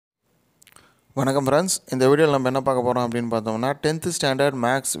வணக்கம் ஃப்ரெண்ட்ஸ், இந்த வீடியோவில் நம்ம என்ன பார்க்க போகிறோம் அப்படின்னு பார்த்தோம்னா 10th standard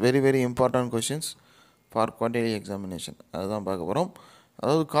maths very important questions for quarterly examination அதுதான் பார்க்க போகிறோம்.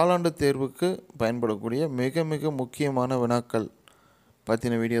 அதாவது காலாண்டு தேர்வுக்கு பயன்படக்கூடிய மிக முக்கியமான வினாக்கள்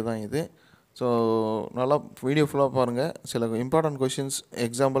பற்றின வீடியோ தான் இது. ஸோ நல்லா வீடியோ ஃபுல்லாக பாருங்கள். சில important questions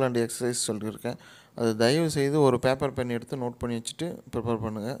example and exercise சொல்லியிருக்கேன். அது தயவு செய்து ஒரு பேப்பர் பென் எடுத்து நோட் பண்ணி வச்சுட்டு ப்ரிப்பேர்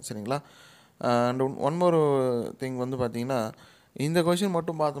பண்ணுங்கள், சரிங்களா? அண்ட் ஒன் மோர் திங் வந்து பார்த்திங்கன்னா, இந்த கொஷின்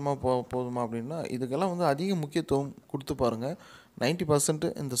மட்டும் பார்த்தோமா போதுமா அப்படின்னா, இதுக்கெல்லாம் வந்து அதிக முக்கியத்துவம் கொடுத்து பாருங்கள். 90%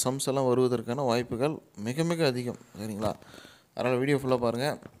 இந்த சம்ஸ் எல்லாம் வருவதற்கான வாய்ப்புகள் மிக அதிகம், சரிங்களா? அதனால் வீடியோ ஃபுல்லாக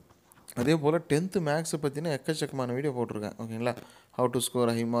பாருங்கள். அதே போல் 10th மேக்ஸை பற்றின எக்கச்சக்கமான வீடியோ போட்டிருக்கேன், ஓகேங்களா? How to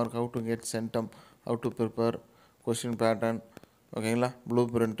score high mark, how to get centum, how to prepare, question pattern, ஓகேங்களா? Blue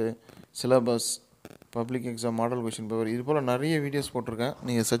print, syllabus, public exam model question paper, இது போல் நிறைய வீடியோஸ் போட்டிருக்கேன்.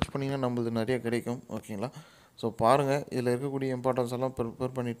 நீங்கள் சர்ச் பண்ணிங்கன்னா நம்மளுக்கு நிறைய கிடைக்கும், ஓகேங்களா? ஸோ பாருங்கள், இதில் இருக்கக்கூடிய இம்பார்ட்டன்ஸ் எல்லாம்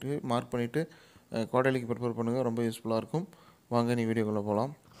ப்ரிப்பேர் பண்ணிவிட்டு மார்க் பண்ணிவிட்டு குவார்ட்டர்லிக்கு ப்ரிப்பேர் பண்ணுங்கள். ரொம்ப யூஸ்ஃபுல்லாக இருக்கும். வாங்க நீ வீடியோக்குள்ளே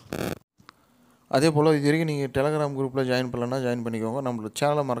போகலாம். அதே போல் இது வரைக்கும் நீங்கள் டெலகிராம் குரூப்பில் ஜாயின் பண்ணலன்னா ஜாயின் பண்ணிக்கோங்க. நம்மளோட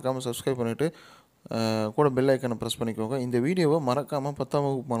சேனலை மறக்காமல் சப்ஸ்கிரைப் பண்ணிவிட்டு கூட பெல் ஐக்கனை ப்ரெஸ் பண்ணிக்கோங்க. இந்த வீடியோவை மறக்காமல் 10ஆம்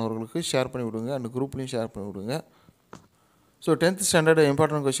வகுப்பு மாணவர்களுக்கு ஷேர் பண்ணி விடுங்க. அந்த குரூப்லேயும் ஷேர் பண்ணி விடுங்க. So 10th standard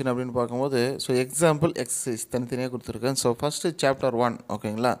important question அப்படின்னு பார்க்கும்போது, ஸோ எக்ஸாம்பிள் எக்ஸசைஸ் தனித்தனியாக கொடுத்துருக்கேன். ஸோ ஃபஸ்ட்டு சாப்டர் 1,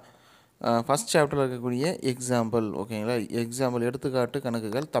 ஓகேங்களா? ஃபஸ்ட் சாப்டரில் இருக்கக்கூடிய எக்ஸாம்பிள், ஓகேங்களா? எக்ஸாம்பிள் எடுத்துக்காட்டு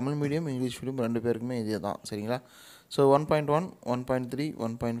கணக்குகள் தமிழ் மீடியம் இங்கிலீஷ் மீடியம் ரெண்டு பேருக்குமே இதே தான், சரிங்களா? ஸோ 1.1, 1.3,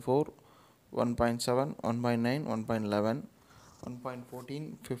 1.4, 1.7, 1.9, 1.11, 1.14,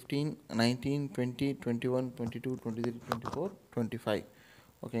 15, 19, 20, 21, 22, 23, 24, 25,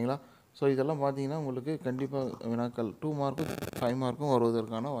 ஓகேங்களா? ஸோ இதெல்லாம் பார்த்தீங்கன்னா உங்களுக்கு கண்டிப்பாக வினாக்கள் 2 மார்க்கும் 5 மார்க்கும்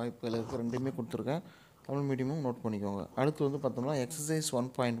வருவதற்கான வாய்ப்புகள் இருக்குது. ரெண்டுமே கொடுத்துருக்கேன். தமிழ் மீடியமும் நோட் பண்ணிக்கோங்க. அடுத்து வந்து பார்த்தோம்னா எக்ஸசைஸ்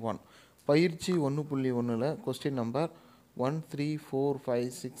 1.1 பயிற்சி 1.1ல் question number 1, 3, 4, 5,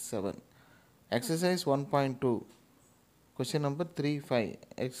 6, 7. Exercise 1.2 question number 3, 5.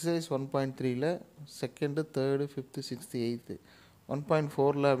 Exercise 1.3ல் second, third, fifth, sixth, eighth.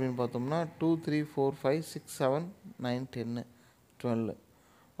 1.4ல் அப்படின்னு பார்த்தோம்னா 2, 3, 4, 5, 6, 7, 9, 10, 12.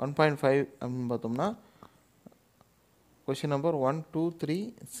 1.5 அப்படின்னு பார்த்தோம்னா கொஸ்டின் நம்பர் 1, 2, 3,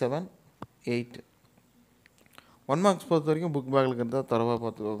 7, 8. 1 மார்க்ஸ் பொறுத்த வரைக்கும் புக் பேக்கில் இருக்கிறதா தரவாக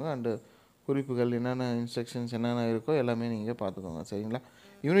பார்த்துக்கோங்க. அண்டு குறிப்புகள் என்னென்ன இன்ஸ்ட்ரக்ஷன்ஸ் என்னென்ன இருக்கோ எல்லாமே நீங்கள் பார்த்துக்கோங்க, சரிங்களா?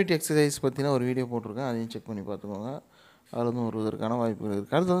 யூனிட் எக்ஸசைஸ் பற்றின ஒரு வீடியோ போட்டிருக்கேன், அதையும் செக் பண்ணி பார்த்துக்கோங்க. அதில் வந்து வருவதற்கான வாய்ப்புகள்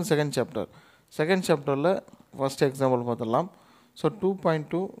இருக்குது. அடுத்து வந்து செகண்ட் சாப்டரில் ஃபஸ்ட் எக்ஸாம்பிள் பார்த்துடலாம். ஸோ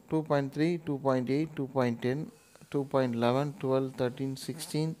 2.2, 2.3, 2.8, 2.10, 2.11, 12, 13,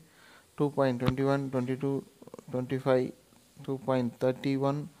 16, 2.21, 22, 25,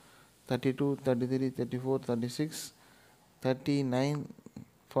 2.31, 32, 33, 34, 36, 39,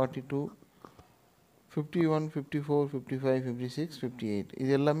 42, 51, 54, 55, 56, 58.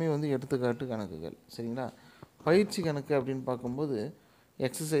 இது எல்லாமே வந்து எடுத்துக்காட்டு கணக்குகள், சரிங்களா? பயிற்சி கணக்கு அப்படின்னு பார்க்கும்போது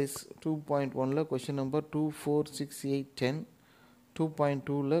exercise 2.1ல் question number 2, 4, 6, 8, 10.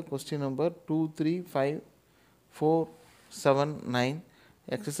 2.2ல் question number 2, 3, 5, 4, 7, 9.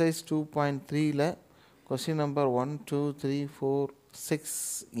 Exercise 2.3ல் question number 1, 2, 3, 4, 6,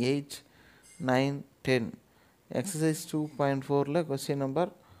 8, 9, 10. Exercise 2.4ல் question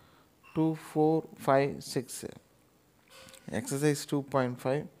number 2, 4, 5, 6. Exercise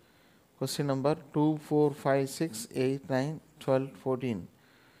 2.5 question number 2, 4, 5, 6, 8, 9, 12, 14.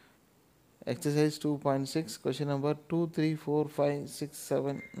 Exercise 2.6 question number 2, 3, 4, 5, 6,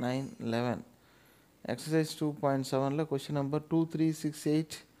 7, 9, 11. Exercise 2.7ல் question number 2, 3, 6,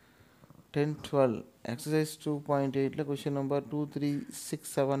 8, 10, 12. Exercise 2.8ல் question number 2, 3, 6,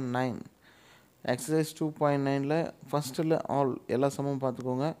 7, 9. Exercise 2.9ல் ஃபஸ்ட்டில் ஆல் எல்லா சமமும்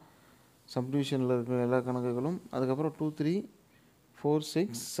பார்த்துக்கோங்க. சப்டிவிஷனில் இருக்கிற எல்லா கணக்குகளும். அதுக்கப்புறம் 2, 3, 4,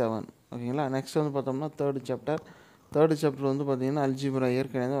 6, 7, ஓகேங்களா? நெக்ஸ்ட் வந்து பார்த்தோம்னா தேர்டு சாப்டர் வந்து பார்த்திங்கன்னா அல்ஜிப்ரா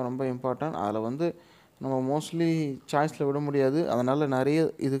ஏற்கனவே ரொம்ப இம்பார்ட்டன்ட். அதில் வந்து நம்ம மோஸ்ட்லி சாய்ஸில் விட முடியாது. அதனால் நிறைய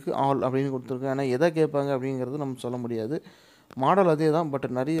இதுக்கு ஆல் அப்படின்னு கொடுத்துருக்கேன். ஆனால் எதை கேட்பாங்க அப்படிங்கிறது நம்ம சொல்ல முடியாது. மாடல் அதே தான், பட்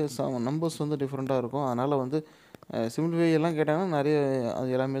நிறைய நம்பர்ஸ் வந்து டிஃப்ரெண்ட்டாக இருக்கும். அதனால் வந்து சிம்பிளிஃபை எல்லாம் கேட்டாங்கன்னா நிறைய அது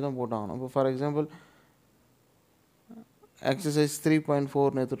எல்லாமே தான் போட்டாகணும். இப்போ ஃபார் எக்ஸாம்பிள் எக்ஸசைஸ்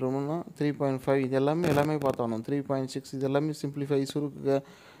 3.4 எடுத்துட்டோம்னா 3.5 இது எல்லாமே பார்த்தாகணும். 3.6 இது எல்லாமே சிம்பிளிஃபை, சுருக்குக,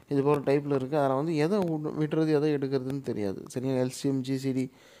 இது போல் டைப்பில் இருக்குது. அதில் வந்து எதை விட்டுறது எதை எடுக்கிறதுன்னு தெரியாது, சரியா? எல்சிஎம், ஜிசிடி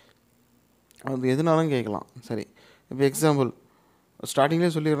அது எதுனாலும் கேட்கலாம், சரி? இப்போ எக்ஸாம்பிள்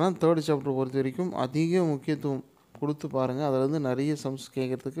ஸ்டார்டிங்லேயே சொல்லிடுறேன். தேர்டு சாப்டர் பொறுத்த வரைக்கும் அதிக முக்கியத்துவம் கொடுத்து பாருங்கள். அதில் வந்து நிறைய சம்ஸ்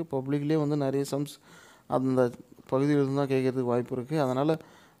கேட்குறதுக்கு பப்ளிக்லேயே வந்து நிறைய சம்ஸ் அந்த பகுதியிலிருந்து தான் கேட்குறதுக்கு வாய்ப்பு இருக்குது. அதனால்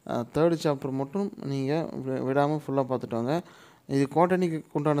தேர்டு சாப்டர் மட்டும் நீங்கள் விடாமல் ஃபுல்லாக பார்த்துட்டாங்க. இது குவார்ட்டர்லிக்கு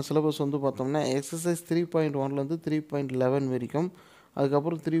உண்டான சிலபஸ் வந்து பார்த்தோம்னா எக்ஸசைஸ் 3.1லேருந்து 3.11 வரைக்கும்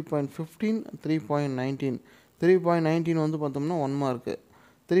அதுக்கப்புறம் 3.15 3.19 3.19 வந்து பார்த்தோம்னா 1 மார்க்கு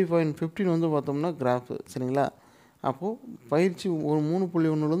 3.15 வந்து பார்த்தோம்னா கிராஃபு சரிங்களா. அப்போது பயிற்சி ஒரு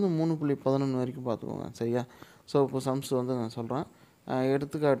 3.1லேருந்து 3.11 வரைக்கும் பார்த்துக்கோங்க சரியா. ஸோ இப்போ சம்ஸ் வந்து நான் சொல்கிறேன்.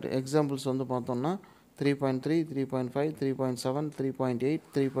 எடுத்துக்காட்டு எக்ஸாம்பிள்ஸ் வந்து பார்த்தோம்னா 3.3 3.5 3.7 3.8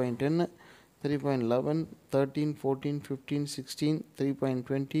 3.10 3.11 13 14 15 16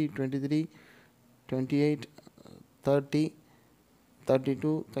 3.20 23 28 30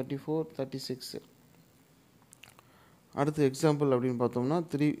 32 34 36. அடுத்து எக்ஸாம்பிள் அப்படின்னு பார்த்தோம்னா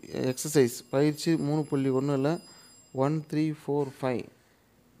எக்ஸசைஸ் பயிற்சி 3.1ல் 1 3 4 5.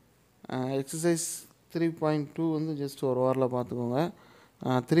 எக்ஸசைஸ் 3.2 வந்து ஜஸ்ட் ஒரு வாரில் பார்த்துக்கோங்க.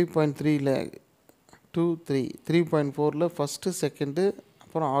 3.3ல் 2 3 3.4ல் ஃபஸ்ட்டு செகண்டு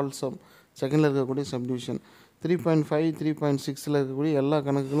அப்புறம் ஆல்சம் செகண்டில் இருக்கக்கூடிய சப்டிவிஷன் 3.5 3.6ல் இருக்கக்கூடிய எல்லா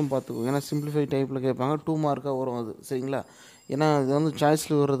கணக்குகளும் பார்த்துக்கோங்க. ஏன்னா சிம்பிளிஃபை டைப்பில் கேட்பாங்க 2 மார்க்காக வரும் அது சரிங்களா. ஏன்னா அது வந்து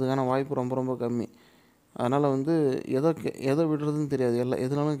சாய்ஸில் வர்றதுக்கான வாய்ப்பு ரொம்ப ரொம்ப கம்மி. அதனால் வந்து எதை விடுறதுன்னு தெரியாது,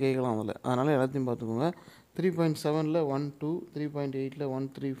 எதுனாலும் கேட்கலாம் அதில். அதனால் எல்லாத்தையும் பார்த்துக்கோங்க. 3.7ல் 1 2 3.8ல் 1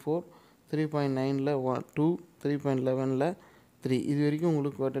 3 4 3.9ல் 2 3.11ல் 3 இது வரைக்கும்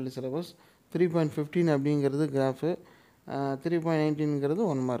உங்களுக்கு குவார்ட்டர்லி சிலபஸ். 3.15 அப்படிங்கிறது கிராஃபு, 3.19ங்கிறது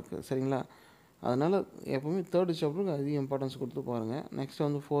 1 மார்க்கு சரிங்களா. அதனால் எப்போவுமே தேர்டு சாப்டருக்கு அதிக இம்பார்ட்டன்ஸ் கொடுத்து பாருங்கள். நெக்ஸ்ட்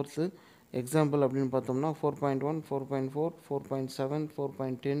வந்து ஃபோர்த்து எக்ஸாம்பிள் அப்படின்னு பார்த்தோம்னா 4.1 4.4 4.7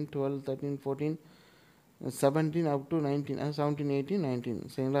 4.10 12 13 14 17 up to 19 17 18 19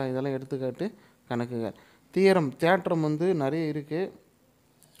 சரிங்களா. இதெல்லாம் எடுத்துக்காட்டு கணக்குகள். தேற்றம் வந்து நிறைய இருக்குது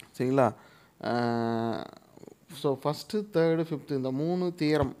சரிங்களா. ஸோ ஃபஸ்ட்டு தேர்டு ஃபிஃப்த்து இந்த 3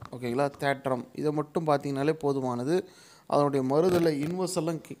 தியரம் ஓகேங்களா. தேற்றம் இதை மட்டும் பார்த்தீங்கனாலே போதுமானது. அதனுடைய மறுதலை இன்வெர்ஸ்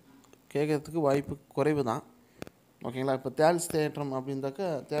எல்லாம் கேட்கறதுக்கு வாய்ப்பு குறைவு தான் ஓகேங்களா. இப்போ தேல்ஸ் தேற்றம் அப்படின்னாக்கா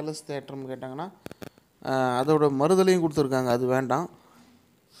தேலஸ் தேற்றம் கேட்டாங்கன்னா அதோட மறுதலையும் கொடுத்துருக்காங்க, அது வேண்டாம்.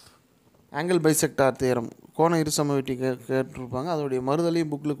 ஆங்கிள் பைசெக்டார் தேரம் கோண இருசமவெட்டி கேட்டிருப்பாங்க, அதோடைய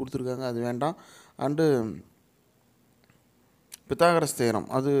மறுதலையும் புக்கில் கொடுத்துருக்காங்க, அது வேண்டாம். அண்டு பித்தாகரஸ் தேரம்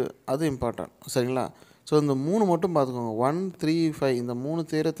அது இம்பார்ட்டன்ட் சரிங்களா. ஸோ இந்த 3 மட்டும் பார்த்துக்கோங்க. 1 3 5 இந்த 3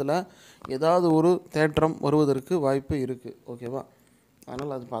 தேரத்தில் ஏதாவது ஒரு தேற்றம் வருவதற்கு வாய்ப்பு இருக்குது ஓகேவா.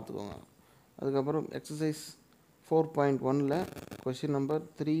 அதனால் அது பார்த்துக்கோங்க. அதுக்கப்புறம் exercise 4.1ல் question number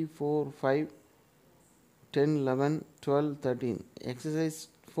 3 4 5 10 11 12 13. Exercise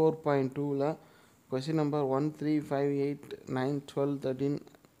 4.2ல் question number 1 3 5 8 9 12 13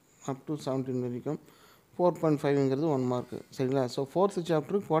 up to 17 வரைக்கும். 4.5ங்கிறது 1 மார்க்கு சரிங்களா. So fourth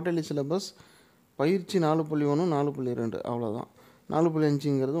chapter quarterly syllabus பயிற்சி 4.1 4.2 அவ்வளோதான்.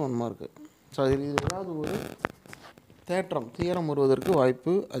 4.5ங்கிறது 1 மார்க்கு. ஸோ அதில் ஏதாவது ஒரு தியரம் வருவதற்கு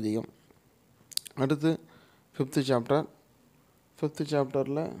வாய்ப்பு அதிகம். அடுத்து ஃபிஃப்த்து சாப்டரில்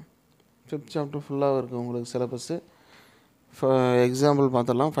ஃபிஃப்த் சாப்டர் ஃபுல்லாக இருக்குது உங்களுக்கு சிலபஸ்ஸு. எக்ஸாம்பிள்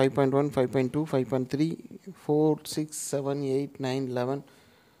பார்த்துடலாம். 5.1 5.2 5.3 4 6 7 8 9 11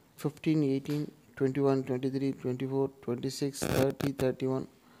 15 18 21 23 24 26 30 31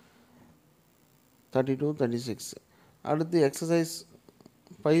 32 36. அடுத்து எக்ஸசைஸ்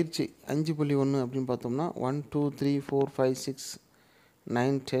பயிற்சி 5.1 அப்படின்னு பார்த்தோம்னா 1 2 3 4 5 6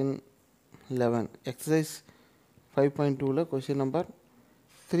 9 10 11. Exercise 5.2ல் question number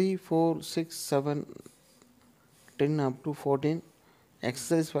 3 4 6 7 10 up to 14.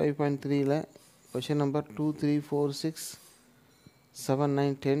 Exercise 5.3ல் question number 2 3 4 6 7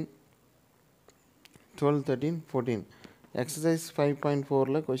 9 10 12 13 14. Exercise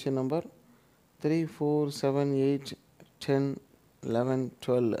 5.4ல் question number 3 4 7 8 10 11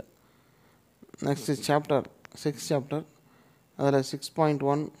 12. Next chapter 6 chapter அதில்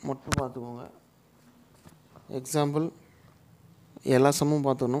 6.1 மட்டும் பார்த்துக்கோங்க. எக்ஸாம்பிள் எல்லா சம்மும்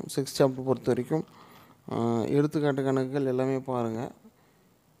பார்த்துக்கணும். 6 சாப்டர் பொறுத்த வரைக்கும் எடுத்துக்காட்டு கணக்குகள் எல்லாமே பாருங்கள்.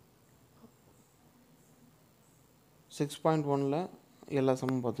 6.1ல் எல்லா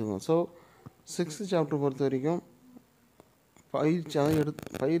சம்மும் பார்த்துக்கோங்க. ஸோ 6th சாப்டர் பொறுத்த வரைக்கும் பயிற்சி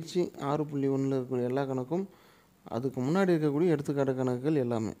 6.1ல் இருக்கக்கூடிய எல்லா கணக்கும், அதுக்கு முன்னாடி இருக்கக்கூடிய எடுத்துக்காட்டு கணக்குகள்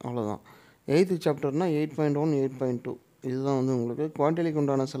எல்லாமே அவ்வளோதான். 8th சாப்டர்னால் 8.1 8.2 இதுதான் வந்து உங்களுக்கு குவார்ட்டர்லிக்கு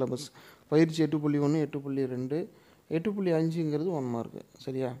உண்டான சிலபஸ். பயிற்சி 8.1 8.2 8.5ங்கிறது 1 மார்க்கு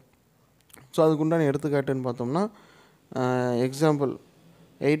சரியா. ஸோ அதுக்குண்டான எடுத்துக்காட்டுன்னு பார்த்தோம்னா எக்ஸாம்பிள்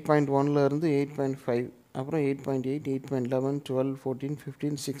 8.1ல் இருந்து 8.5 அப்புறம் 8.8 8.11 12 14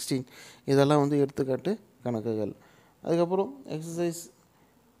 15 16 இதெல்லாம் வந்து எடுத்துக்காட்டு கணக்குகள். அதுக்கப்புறம் எக்ஸசைஸ்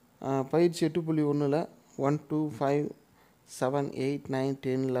பயிற்சி 8.1ல் 1 2 5 7 8 9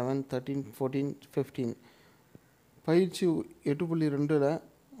 10 11 13 14 15. பயிற்சி 8.2ல்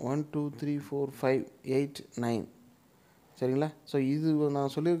 1 2 3 4 5 8 9 சரிங்களா. ஸோ இது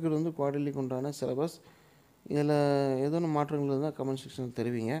நான் சொல்லியிருக்கிறது வந்து குவார்ட்டர்லிக்கு உண்டான சிலபஸ். இதில் ஏதேனும் மாற்றங்கள் இருந்தால் கமெண்ட் செக்ஷனில்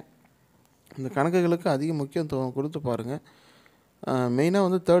தெரிவிங்க. இந்த கணக்குகளுக்கு அதிக முக்கியத்துவம் கொடுத்து பாருங்கள். மெயினாக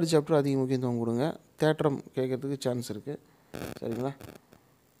வந்து 3rd சாப்டர் அதிக முக்கியத்துவம் கொடுங்க. தேற்றம் கேட்குறதுக்கு சான்ஸ் இருக்குது. சரிங்களா?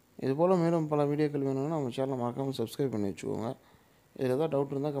 இதுபோல் மேலும் பல வீடியோக்கள் வேணும்னா நம்ம சேனலை மறக்காமல் சப்ஸ்கிரைப் பண்ணி வச்சுக்கோங்க. இதில் ஏதாவது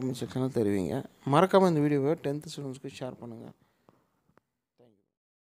டவுட் இருந்தால் கமெண்ட் செக்ஷனில் தெரிவிங்க. மறக்காமல் இந்த வீடியோவை 10th ஸ்டூடெண்ட்ஸ்க்கு ஷேர் பண்ணுங்கள்.